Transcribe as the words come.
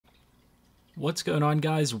What's going on,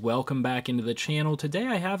 guys? Welcome back into the channel. Today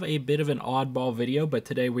I have a bit of an oddball video, but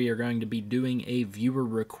today we are going to be doing a viewer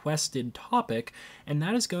requested topic, and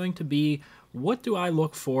that is going to be, what do I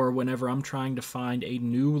look for whenever I'm trying to find a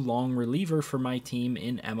new long reliever for my team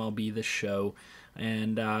in MLB The Show?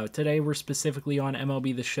 And today we're specifically on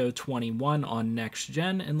MLB The Show 21 on Next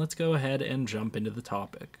Gen, and let's go ahead and jump into the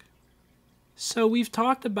topic. So we've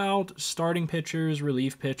talked about starting pitchers,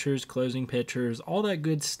 relief pitchers, closing pitchers, all that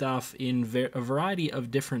good stuff in a variety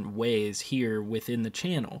of different ways here within the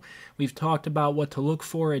channel. We've talked about what to look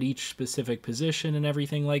for at each specific position and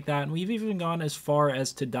everything like that, and we've even gone as far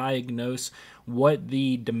as to diagnose what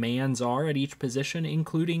the demands are at each position,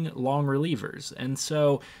 including long relievers. And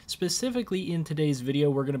so specifically in today's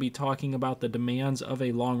video, we're going to be talking about the demands of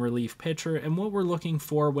a long relief pitcher and what we're looking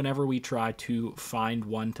for whenever we try to find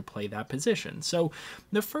one to play that position. So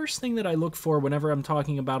the first thing that I look for whenever I'm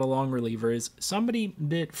talking about a long reliever is somebody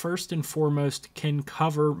that first and foremost can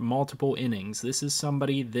cover multiple innings. This is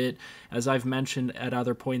somebody that, as I've mentioned at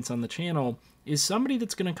other points on the channel, is somebody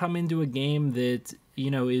that's going to come into a game that,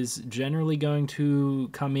 is generally going to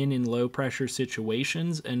come in low pressure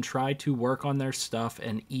situations and try to work on their stuff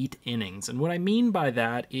and eat innings. And what I mean by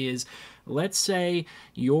that is, let's say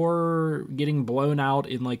you're getting blown out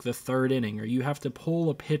in like the third inning, or you have to pull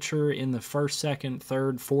a pitcher in the first, second,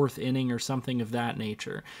 third, fourth inning or something of that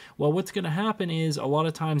nature. Well, what's going to happen is a lot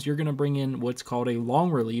of times you're going to bring in what's called a long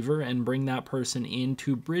reliever and bring that person in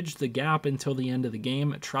to bridge the gap until the end of the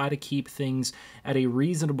game, try to keep things at a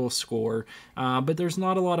reasonable score, but there's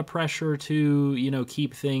not a lot of pressure to,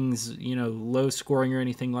 keep things, low scoring or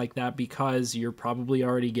anything like that, because you're probably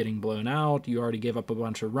already getting blown out, you already gave up a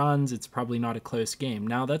bunch of runs, it's probably not a close game.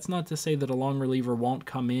 Now, that's not to say that a long reliever won't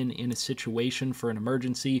come in a situation for an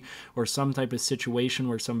emergency or some type of situation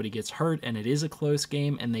where somebody gets hurt and it is a close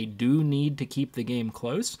game and they do need to keep the game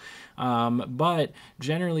close. But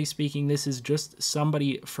generally speaking, this is just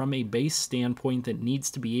somebody from a base standpoint that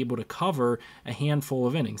needs to be able to cover a handful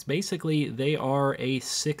of innings. Basically, they are a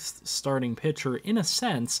sixth starting pitcher in a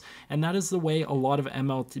sense, and that is the way a lot of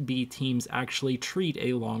MLB teams actually treat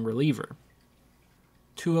a long reliever.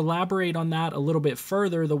 To elaborate on that a little bit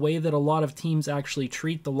further, the way that a lot of teams actually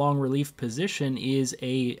treat the long relief position is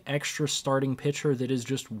a extra starting pitcher that is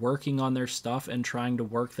just working on their stuff and trying to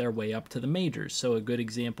work their way up to the majors. So a good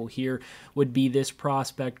example here would be this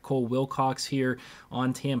prospect, Cole Wilcox, here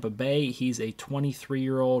on Tampa Bay. He's a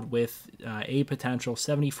 23-year-old with a potential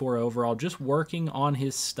 74 overall, just working on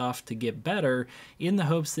his stuff to get better in the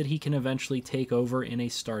hopes that he can eventually take over in a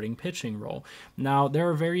starting pitching role. Now, there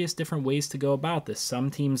are various different ways to go about this.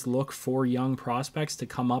 Some teams look for young prospects to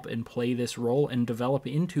come up and play this role and develop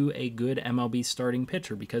into a good MLB starting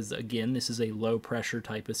pitcher because, again, this is a low-pressure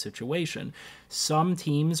type of situation. Some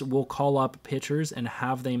teams will call up pitchers and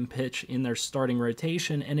have them pitch in their starting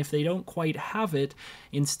rotation, and if they don't quite have it,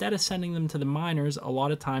 instead of sending them to the minors, a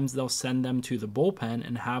lot of times they'll send them to the bullpen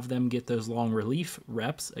and have them get those long relief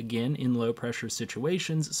reps, again, in low-pressure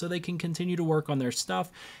situations, so they can continue to work on their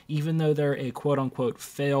stuff. Even though they're a quote-unquote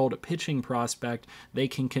failed pitching prospect, they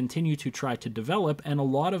can continue to try to develop, and a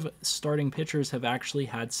lot of starting pitchers have actually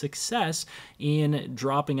had success in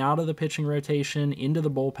dropping out of the pitching rotation into the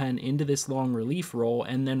bullpen, into this long relief role,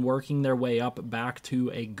 and then working their way up back to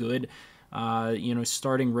a good,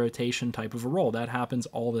 starting rotation type of a role. That happens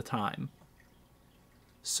all the time.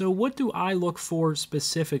 So what do I look for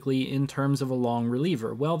specifically in terms of a long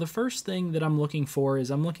reliever? Well, the first thing that I'm looking for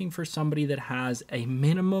is I'm looking for somebody that has a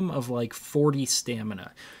minimum of like 40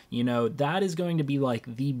 stamina. That is going to be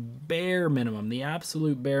like the bare minimum, the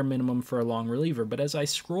absolute bare minimum for a long reliever. But as I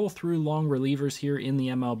scroll through long relievers here in the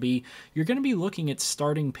MLB, you're going to be looking at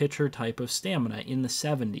starting pitcher type of stamina in the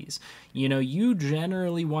 70s. You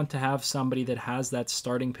generally want to have somebody that has that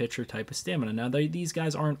starting pitcher type of stamina. Now, these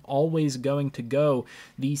guys aren't always going to go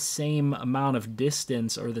the same amount of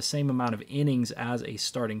distance or the same amount of innings as a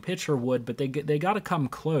starting pitcher would, but they got to come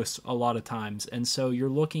close a lot of times. And so you're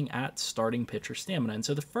looking at starting pitcher stamina. And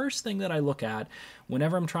so the first thing that I look at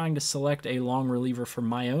whenever I'm trying to select a long reliever for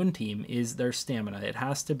my own team is their stamina. It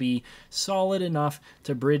has to be solid enough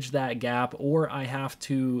to bridge that gap, or I have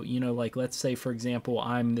to, like let's say for example,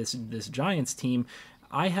 I'm this Giants team.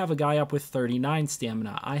 I have a guy up with 39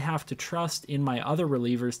 stamina. I have to trust in my other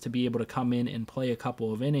relievers to be able to come in and play a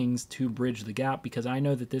couple of innings to bridge the gap, because I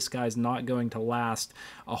know that this guy's not going to last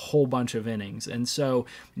a whole bunch of innings. And so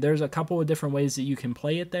there's a couple of different ways that you can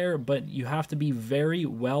play it there, but you have to be very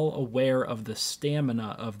well aware of the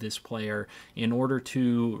stamina of this player in order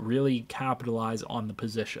to really capitalize on the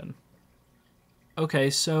position. Okay,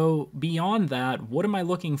 so beyond that, what am I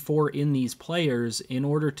looking for in these players in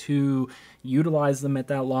order to utilize them at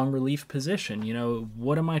that long relief position? You know,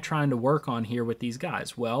 what am I trying to work on here with these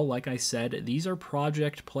guys? Well, like I said, these are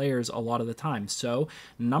project players a lot of the time. So,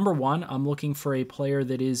 number one, I'm looking for a player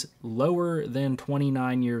that is lower than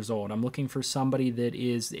 29 years old. I'm looking for somebody that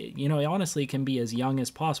is, you know, honestly, can be as young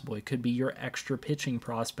as possible. It could be your extra pitching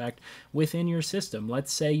prospect within your system.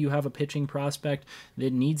 Let's say you have a pitching prospect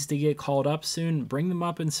that needs to get called up soon. Bring them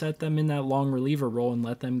up and set them in that long reliever role and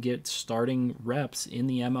let them get starting reps in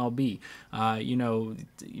the MLB. You know,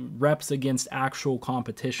 reps against actual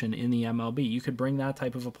competition in the MLB. You could bring that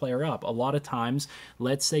type of a player up. A lot of times,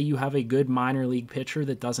 let's say you have a good minor league pitcher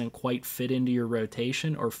that doesn't quite fit into your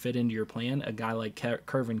rotation or fit into your plan. A guy like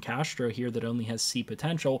Kervin Castro here that only has C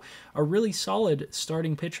potential, a really solid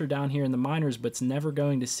starting pitcher down here in the minors, but's never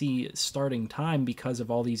going to see starting time because of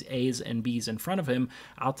all these A's and B's in front of him.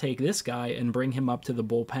 I'll take this guy and bring him up to the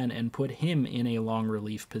bullpen and put him in a long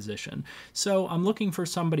relief position. So I'm looking for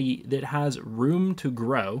somebody that has room to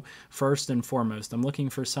grow first and foremost. I'm looking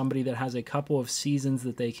for somebody that has a couple of seasons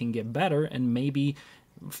that they can get better and maybe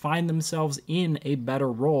find themselves in a better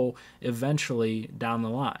role eventually down the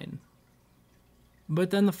line. But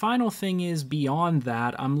then the final thing is, beyond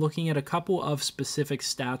that, I'm looking at a couple of specific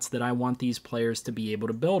stats that I want these players to be able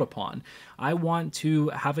to build upon. I want to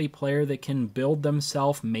have a player that can build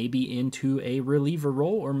themselves maybe into a reliever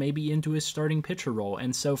role or maybe into a starting pitcher role.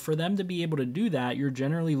 And so for them to be able to do that, you're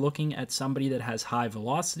generally looking at somebody that has high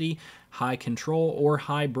velocity, high control, or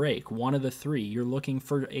high break, one of the three. You're looking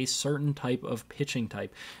for a certain type of pitching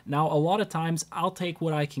type. Now, a lot of times I'll take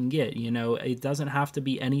what I can get. You know, it doesn't have to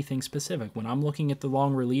be anything specific. When I'm looking at the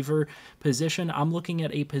long reliever position, I'm looking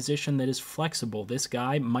at a position that is flexible. This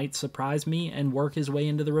guy might surprise me and work his way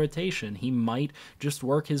into the rotation. He might just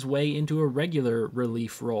work his way into a regular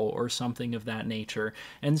relief role or something of that nature.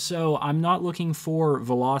 And so I'm not looking for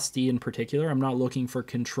velocity in particular. I'm not looking for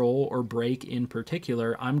control or break in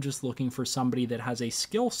particular. I'm just looking for somebody that has a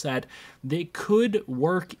skill set that could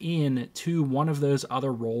work into one of those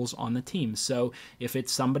other roles on the team. So if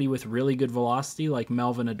it's somebody with really good velocity like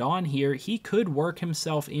Melvin Adon here, he could work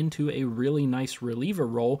himself into a really nice reliever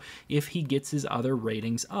role if he gets his other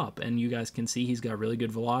ratings up. And you guys can see he's got really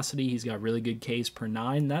good velocity, he's got really good Ks per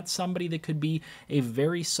nine. That's somebody that could be a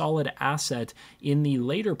very solid asset in the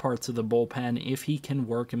later parts of the bullpen if he can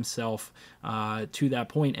work himself to that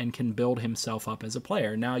point and can build himself up as a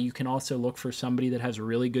player. Now, you can also look for somebody that has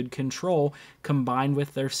really good control combined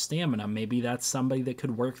with their stamina. Maybe that's somebody that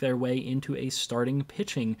could work their way into a starting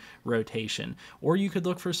pitching rotation. Or you could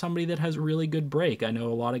look for somebody that has really good break. I know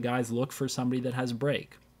a lot of guys look for somebody that has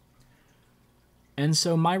break. And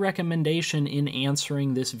so my recommendation in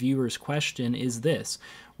answering this viewer's question is this.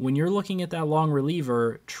 When you're looking at that long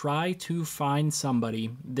reliever, try to find somebody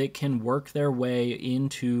that can work their way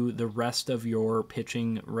into the rest of your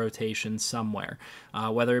pitching rotation somewhere.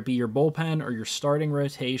 Whether it be your bullpen or your starting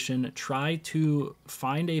rotation, try to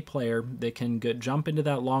find a player that can jump into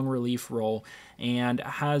that long relief role and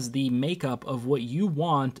has the makeup of what you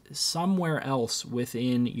want somewhere else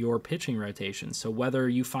within your pitching rotation. So whether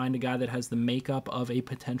you find a guy that has the makeup of a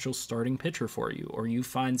potential starting pitcher for you, or you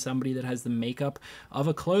find somebody that has the makeup of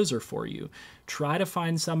a closer for you, try to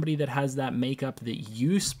find somebody that has that makeup that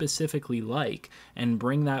you specifically like and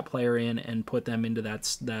bring that player in and put them into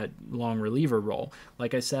that long reliever role.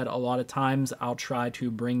 Like I said, a lot of times I'll try to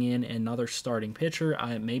bring in another starting pitcher.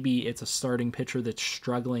 Maybe it's a starting pitcher that's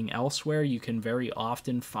struggling elsewhere. You can very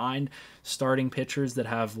often find starting pitchers that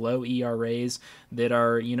have low ERAs that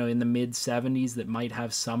are, you know, in the mid 70s that might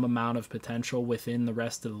have some amount of potential within the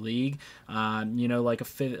rest of the league. You know, like a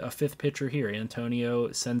fifth pitcher here, Antonio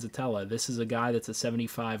Senzatella. This is a guy that's a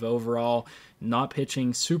 75 overall, not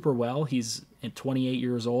pitching super well. He's 28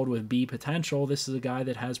 years old with B potential. This is a guy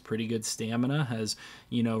that has pretty good stamina, has,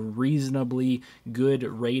 you know, reasonably good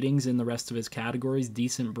ratings in the rest of his categories,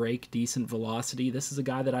 decent break, decent velocity. This is a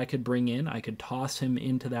guy that I could bring in. I could toss him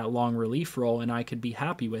into that long relief role and I could be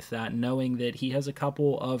happy with that, knowing that he has a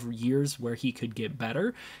couple of years where he could get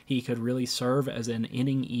better. He could really serve as an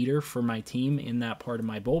inning eater for my team in that part of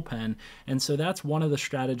my bullpen. And so that's one of the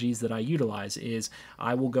strategies that I utilize is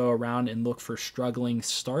I will go around and look for struggling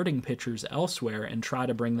starting pitchers elsewhere and try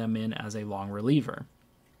to bring them in as a long reliever.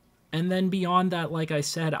 And then beyond that, like I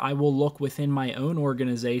said, I will look within my own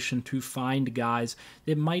organization to find guys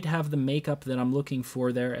that might have the makeup that I'm looking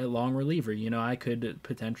for there at long reliever. You know, I could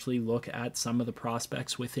potentially look at some of the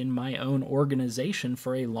prospects within my own organization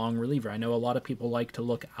for a long reliever. I know a lot of people like to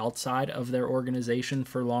look outside of their organization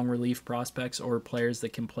for long relief prospects or players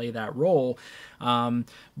that can play that role,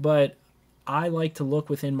 but I like to look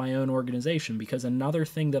within my own organization, because another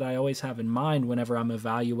thing that I always have in mind whenever I'm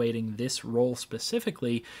evaluating this role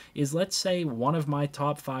specifically is, let's say one of my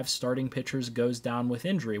top 5 starting pitchers goes down with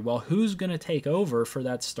injury. Well, who's going to take over for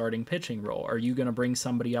that starting pitching role? Are you going to bring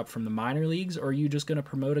somebody up from the minor leagues, or are you just going to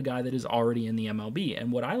promote a guy that is already in the MLB?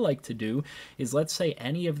 And what I like to do is, let's say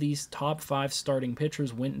any of these top 5 starting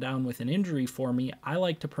pitchers went down with an injury for me, I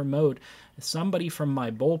like to promote somebody from my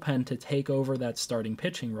bullpen to take over that starting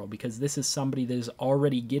pitching role, because this is somebody that is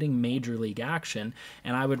already getting major league action,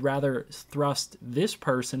 and I would rather thrust this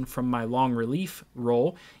person from my long relief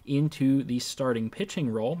role into the starting pitching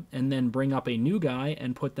role, and then bring up a new guy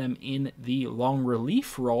and put them in the long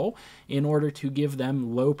relief role in order to give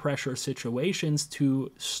them low pressure situations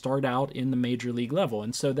to start out in the major league level.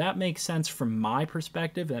 And so that makes sense from my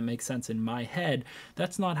perspective, that makes sense in my head.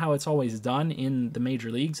 That's not how it's always done in the major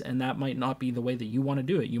leagues, and that might not be the way that you want to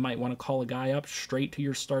do it. You might want to call a guy up straight to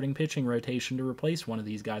your starting pitching rotation to replace one of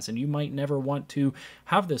these guys, and you might never want to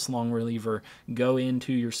have this long reliever go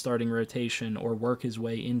into your starting rotation or work his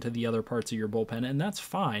way into the other parts of your bullpen, and that's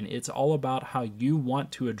fine. It's all about how you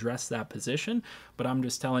want to address that position, but I'm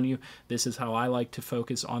just telling you, this is how I like to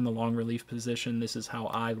focus on the long relief position. This is how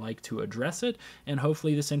I like to address it, and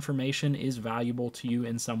hopefully this information is valuable to you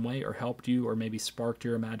in some way, or helped you, or maybe sparked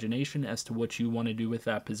your imagination as to what you want to do with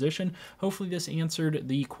that position. Hopefully this answered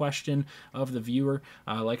the question of the viewer.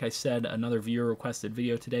 Like I said, another viewer requested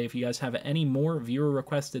video today. If you guys have any more viewer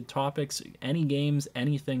requested topics, any games,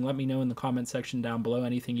 anything, let me know in the comment section down below.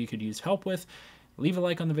 Anything you could use help with. Leave a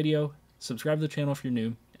like on the video, subscribe to the channel if you're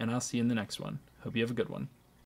new, and I'll see you in the next one. Hope you have a good one.